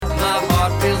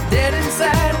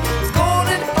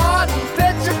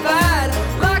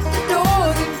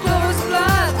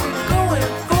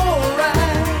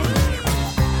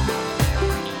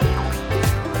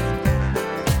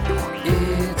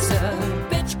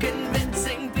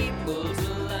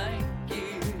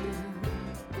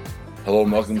Hello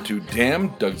and welcome to Damn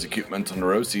Doug's Acute Mental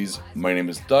Neuroses. My name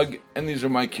is Doug, and these are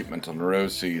my acute mental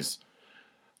neuroses.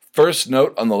 First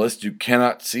note on the list you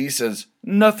cannot see says,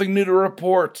 nothing new to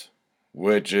report,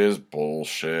 which is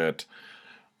bullshit.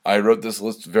 I wrote this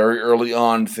list very early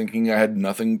on thinking I had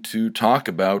nothing to talk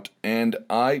about, and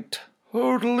I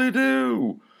totally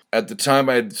do. At the time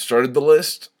I had started the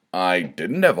list, I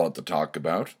didn't have a lot to talk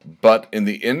about, but in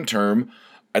the interim,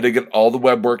 I did get all the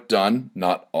web work done.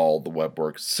 Not all the web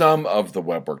work, some of the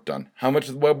web work done. How much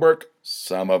of the web work?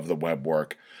 Some of the web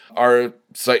work. Our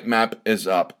sitemap is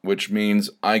up, which means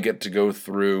I get to go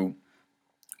through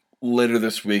later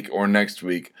this week or next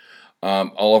week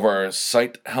all of our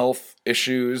site health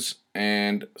issues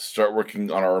and start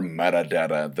working on our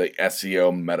metadata, the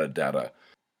SEO metadata.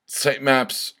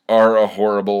 Sitemaps are a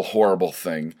horrible, horrible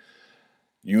thing.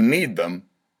 You need them,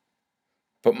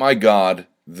 but my God,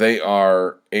 they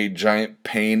are a giant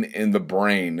pain in the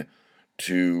brain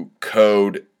to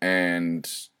code, and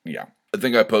yeah. I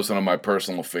think I posted on my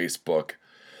personal Facebook.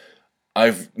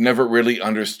 I've never really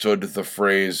understood the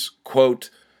phrase, quote,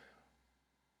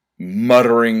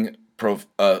 muttering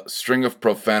a string of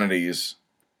profanities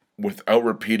without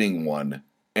repeating one,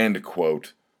 end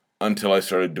quote, until I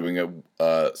started doing a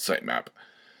sitemap.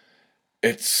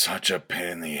 It's such a pain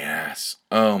in the ass.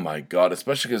 Oh my God,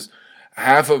 especially because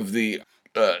half of the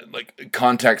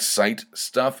contact site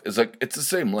stuff is like it's the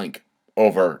same link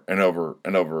over and over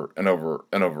and over and over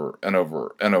and over and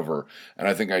over and over. And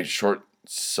I think I short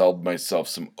sold myself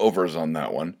some overs on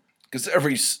that one because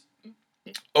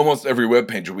almost every web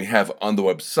page we have on the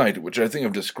website, which I think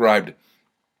I've described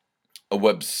a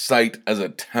website as a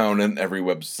town and every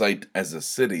website as a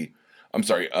city. I'm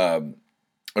sorry,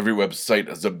 every website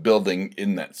as a building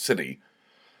in that city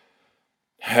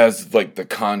has like the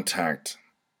contact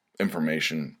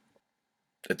information.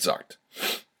 It sucked.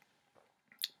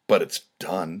 But it's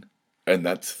done, and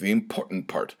that's the important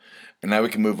part. And now we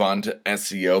can move on to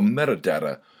SEO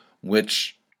metadata,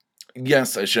 which,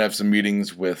 yes, I should have some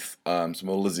meetings with some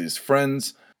of Lizzie's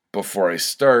friends before I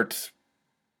start,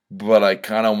 but I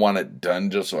kind of want it done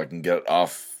just so I can get it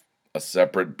off a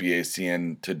separate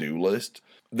BACN to-do list.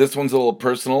 This one's a little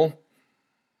personal.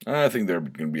 I think there are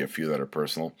going to be a few that are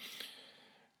personal.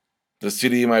 The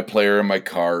CDMI player in my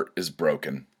car is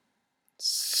broken.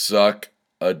 Suck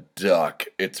a duck.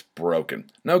 It's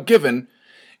broken. Now, given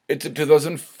it's a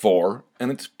 2004 and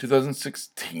it's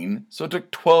 2016, so it took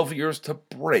 12 years to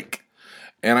break.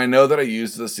 And I know that I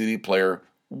used the CD player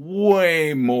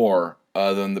way more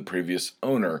than the previous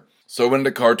owner. So I went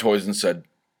to Car Toys and said,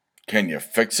 can you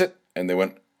fix it? And they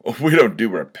went, we don't do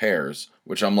repairs.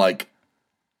 Which I'm like,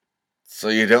 so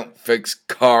you don't fix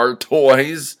car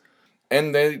toys?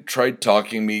 And they tried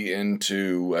talking me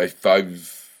into a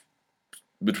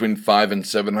between $500 and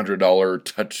 $700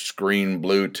 touchscreen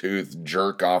Bluetooth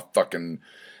jerk off fucking.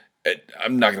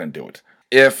 I'm not gonna do it.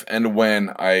 If and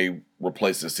when I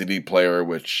replace the CD player,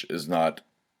 which is not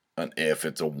an if,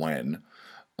 it's a when,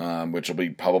 which will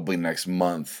be probably next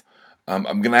month.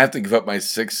 I'm gonna have to give up my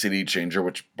 6 CD changer,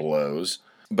 which blows,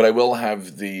 but I will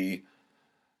have the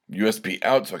USB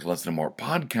out so I can listen to more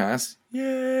podcasts.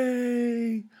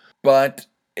 Yay! But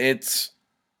it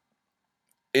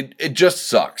just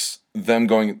sucks. Them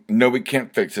going, no, we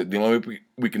can't fix it. The only way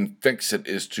we can fix it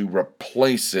is to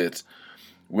replace it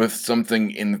with something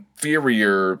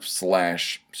inferior /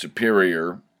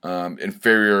 superior.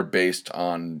 Inferior based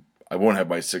on, I won't have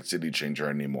my 6 CD changer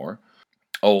anymore.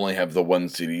 I'll only have the 1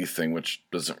 CD thing, which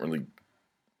doesn't really,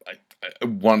 I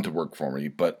want it to work for me.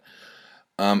 But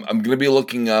I'm going to be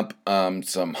looking up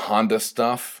some Honda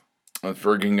stuff. I'm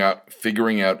figuring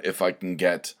out if I can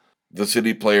get the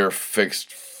CD player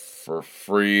fixed for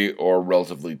free or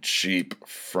relatively cheap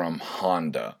from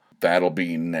Honda. That'll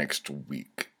be next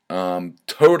week.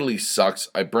 Totally sucks.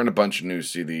 I burned a bunch of new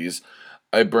CDs.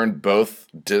 I burned both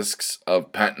discs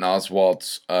of Patton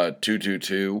Oswalt's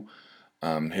 222,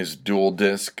 his dual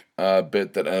disc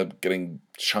bit that ended up getting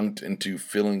chunked into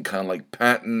feeling kind of like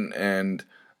Patton, and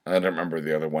I don't remember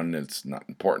the other one. It's not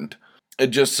important. It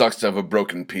just sucks to have a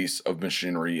broken piece of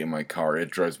machinery in my car.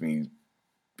 It drives me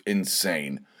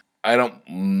insane. I don't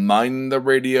mind the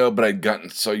radio, but I'd gotten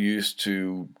so used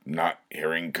to not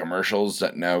hearing commercials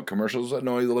that now commercials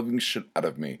annoy the living shit out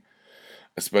of me.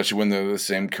 Especially when they're the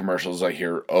same commercials I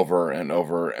hear over and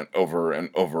over and over and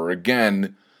over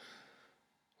again,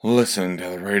 listening to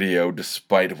the radio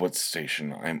despite what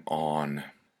station I'm on.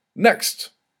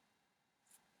 Next,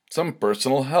 some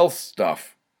personal health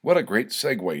stuff. What a great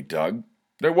segue, Doug.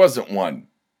 There wasn't one.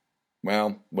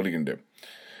 Well, what are you going to do?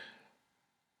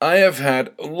 I have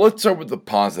had, let's start with the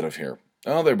positive here.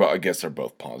 I guess they're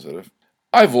both positive.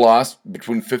 I've lost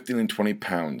between 15 and 20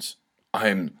 pounds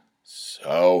I'm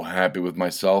so happy with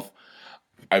myself.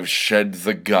 I've shed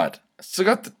the gut. I still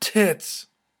got the tits.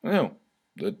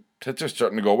 The tits are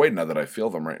starting to go away now that I feel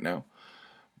them right now.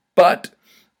 But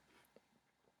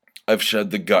I've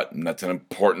shed the gut, and that's an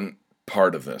important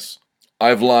part of this.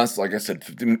 I've lost, like I said,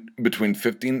 between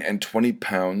 15 and 20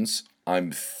 pounds.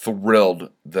 I'm thrilled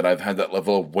that I've had that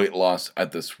level of weight loss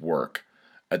at this work,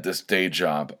 at this day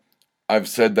job. I've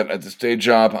said that at this day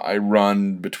job, I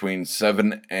run between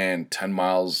 7 and 10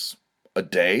 miles a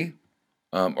day,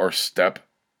 or step,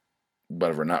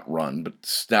 whatever, not run, but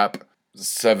step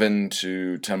 7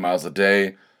 to 10 miles a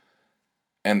day,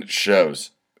 and it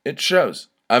shows. It shows.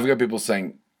 I've got people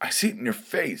saying, I see it in your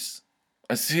face.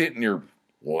 I see it in your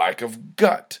lack of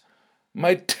gut.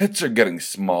 My tits are getting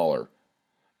smaller.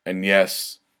 And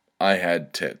yes, I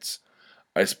had tits.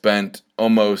 I spent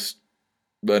almost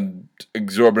an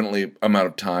exorbitantly amount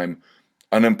of time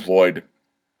unemployed,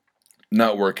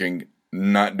 not working,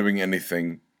 not doing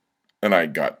anything, and I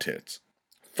got tits.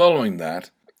 Following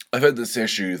that, I've had this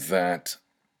issue that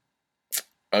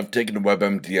I've taken to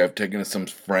WebMD, I've taken to some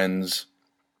friends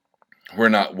who are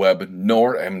not Web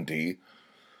nor MD.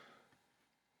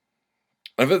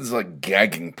 I've had this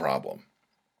gagging problem.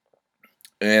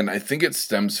 And I think it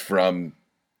stems from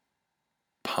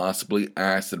possibly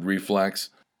acid reflux.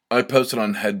 I posted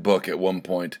on Headbook at one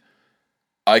point,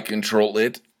 I control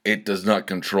it, it does not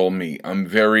control me. I'm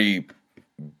very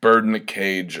bird in a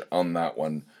cage on that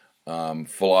one,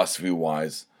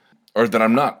 philosophy-wise. Or that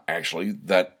I'm not, actually,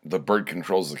 that the bird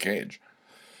controls the cage.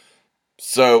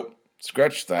 So,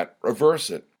 scratch that, reverse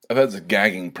it. I've had this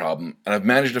gagging problem, and I've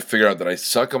managed to figure out that I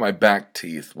suck on my back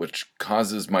teeth, which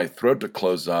causes my throat to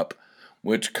close up,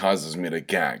 which causes me to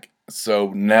gag.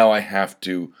 So now I have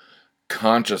to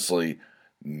consciously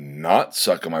not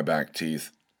suck on my back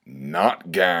teeth,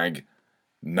 not gag,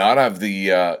 not have the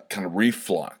kind of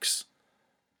reflux.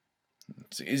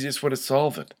 It's the easiest way to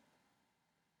solve it.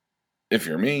 If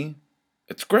you're me,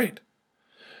 it's great.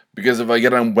 Because if I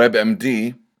get on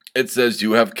WebMD, it says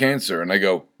you have cancer. And I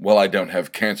go, well, I don't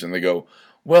have cancer. And they go,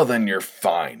 well, then you're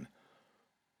fine.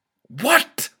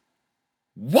 What?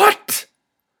 What?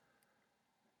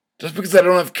 Just because I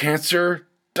don't have cancer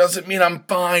doesn't mean I'm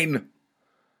fine.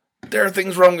 There are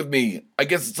things wrong with me. I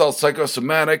guess it's all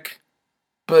psychosomatic,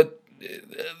 but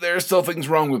there are still things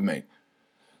wrong with me.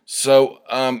 So,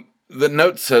 the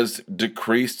note says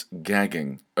decreased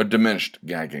gagging, or diminished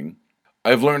gagging.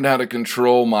 I've learned how to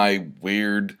control my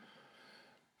weird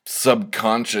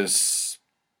subconscious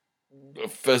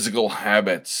physical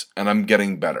habits, and I'm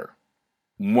getting better.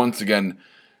 Once again,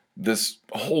 this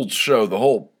whole show, the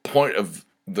whole point of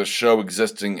the show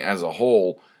existing as a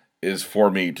whole is for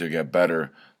me to get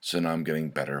better. So now I'm getting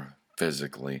better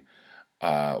physically.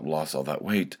 Lost all that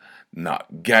weight,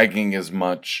 not gagging as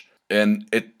much. And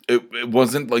it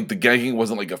wasn't like the gagging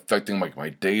wasn't like affecting like my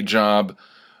day job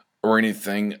or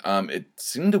anything. It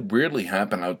seemed to weirdly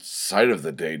happen outside of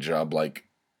the day job, like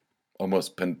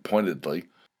almost pinpointedly.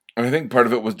 And I think part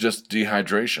of it was just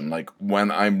dehydration. Like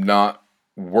when I'm not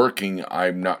working,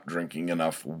 I'm not drinking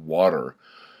enough water.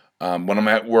 When I'm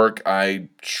at work, I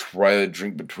try to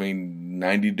drink between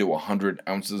 90 to 100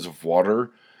 ounces of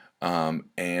water.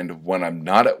 And when I'm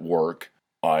not at work,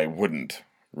 I wouldn't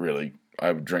really.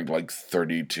 I would drink like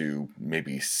 30 to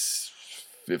maybe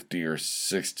 50 or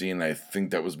 60. And I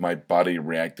think that was my body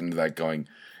reacting to that going,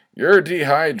 you're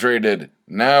dehydrated.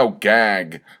 Now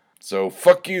gag. So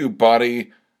fuck you,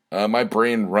 body. My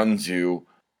brain runs you.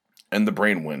 And the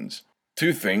brain wins.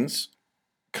 Two things,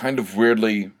 kind of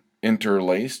weirdly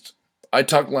interlaced. I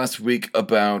talked last week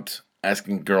about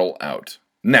asking a girl out.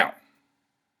 Now,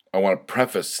 I want to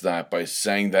preface that by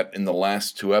saying that in the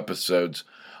last 2 episodes,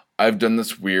 I've done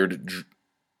this weird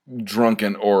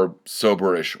drunken or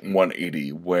soberish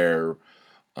 180 where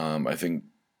I think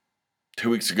 2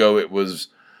 weeks ago it was,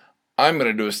 I'm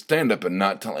going to do a stand-up and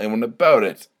not tell anyone about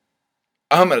it.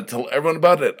 I'm going to tell everyone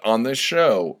about it on this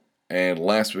show. And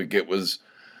last week it was,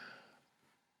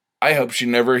 I hope she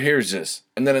never hears this.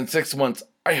 And then in 6 months,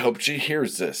 I hope she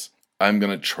hears this. I'm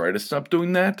going to try to stop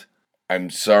doing that. I'm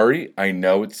sorry. I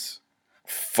know it's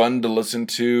fun to listen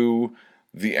to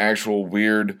the actual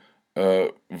weird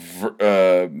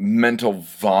mental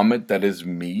vomit that is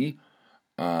me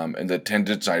and the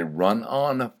tangents I run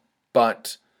on,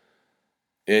 but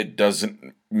it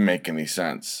doesn't make any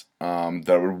sense that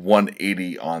I would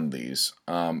 180 on these.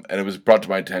 And it was brought to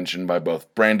my attention by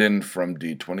both Brandon from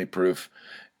D20 Proof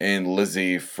and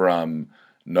Lizzie from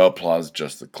No Applause,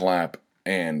 Just the Clap,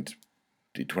 and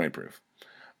D20 Proof.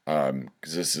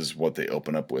 Because this is what they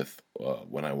open up with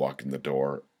when I walk in the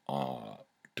door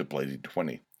to play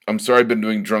D20. I'm sorry I've been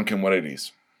doing drunken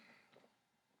 180s.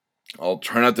 I'll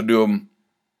try not to do them.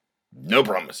 No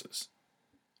promises.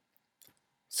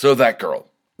 So that girl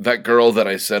that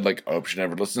I said, like, I hope she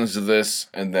never listens to this,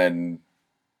 and then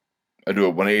I do a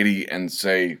 180 and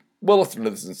say, we'll listen to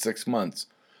this in 6 months.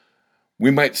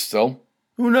 We might still.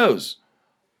 Who knows?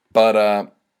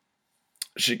 But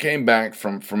she came back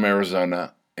from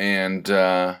Arizona, and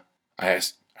I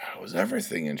asked, how was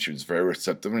everything? And she was very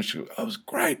receptive, and she goes, oh, it was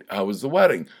great. How was the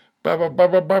wedding? Blah, blah, blah,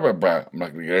 blah, blah, blah, blah. I'm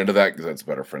not going to get into that because that's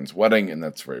about a friend's wedding, and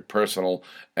that's very personal,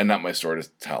 and not my story to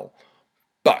tell.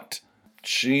 But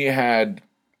she had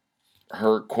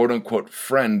her quote-unquote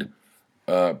friend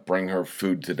bring her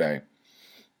food today.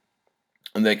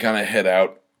 And they kind of hid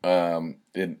out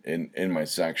in my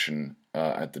section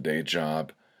at the day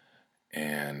job.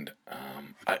 And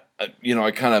I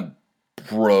kind of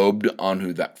probed on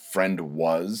who that friend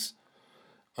was.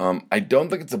 I don't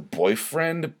think it's a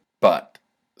boyfriend, but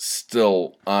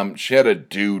still, she had a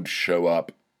dude show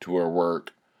up to her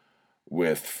work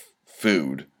with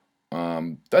food.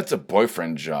 That's a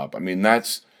boyfriend job. I mean,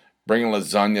 that's bringing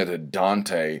lasagna to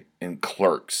Dante in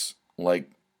Clerks.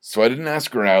 Like, so I didn't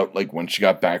ask her out, like, when she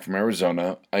got back from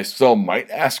Arizona. I still might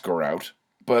ask her out,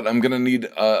 but I'm gonna need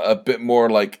a bit more,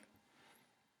 like,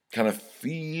 kind of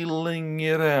feeling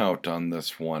it out on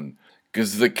this one.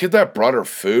 Because the kid that brought her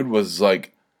food was,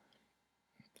 like,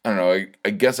 I don't know, I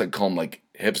guess I'd call him, like,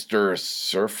 hipster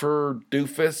surfer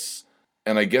doofus.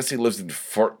 And I guess he lives in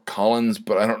Fort Collins,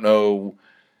 but I don't know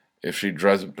if she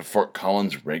drives up to Fort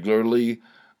Collins regularly.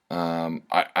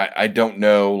 I don't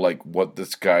know, like, what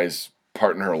this guy's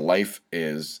part in her life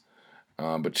is,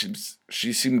 but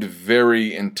she seemed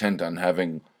very intent on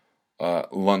having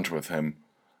lunch with him.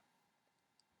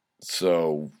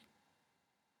 So,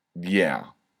 yeah,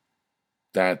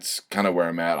 that's kind of where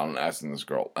I'm at on asking this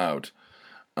girl out.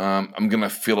 I'm gonna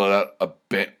feel it out a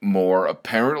bit more.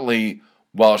 Apparently,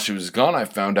 while she was gone, I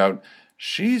found out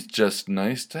she's just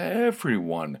nice to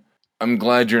everyone. I'm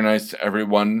glad you're nice to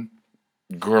everyone,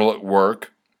 girl at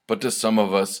work, but to some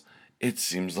of us, it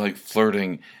seems like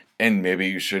flirting, and maybe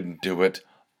you shouldn't do it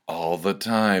all the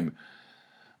time.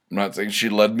 I'm not saying she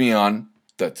led me on.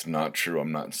 That's not true.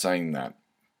 I'm not saying that.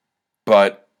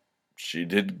 But she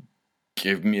did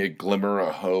give me a glimmer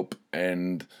of hope,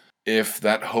 and if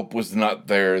that hope was not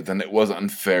there, then it was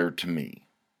unfair to me.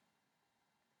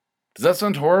 Does that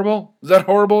sound horrible? Is that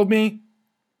horrible of me?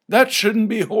 That shouldn't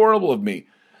be horrible of me.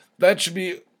 That should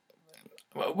be,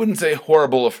 I wouldn't say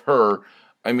horrible of her.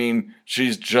 I mean,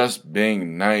 she's just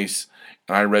being nice,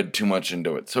 and I read too much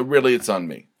into it. So really, it's on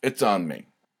me. It's on me.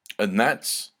 And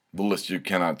that's the list you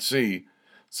cannot see.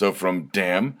 So from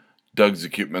Damn, Doug's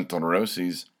Acute Mental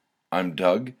Neuroses, I'm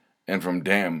Doug. And from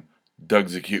Damn,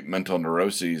 Doug's Acute Mental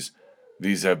Neuroses,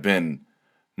 these have been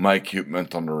my acute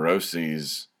mental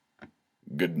neuroses.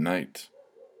 Good night,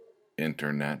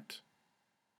 Internet.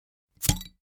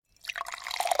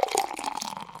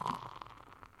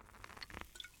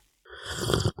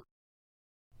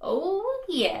 Oh,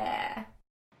 yeah.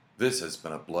 This has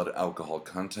been a Blood Alcohol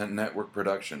Content Network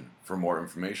production. For more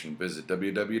information, visit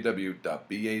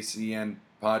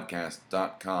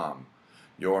www.bacnpodcast.com.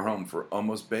 Your home for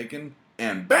Almost Bacon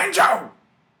and Banjo!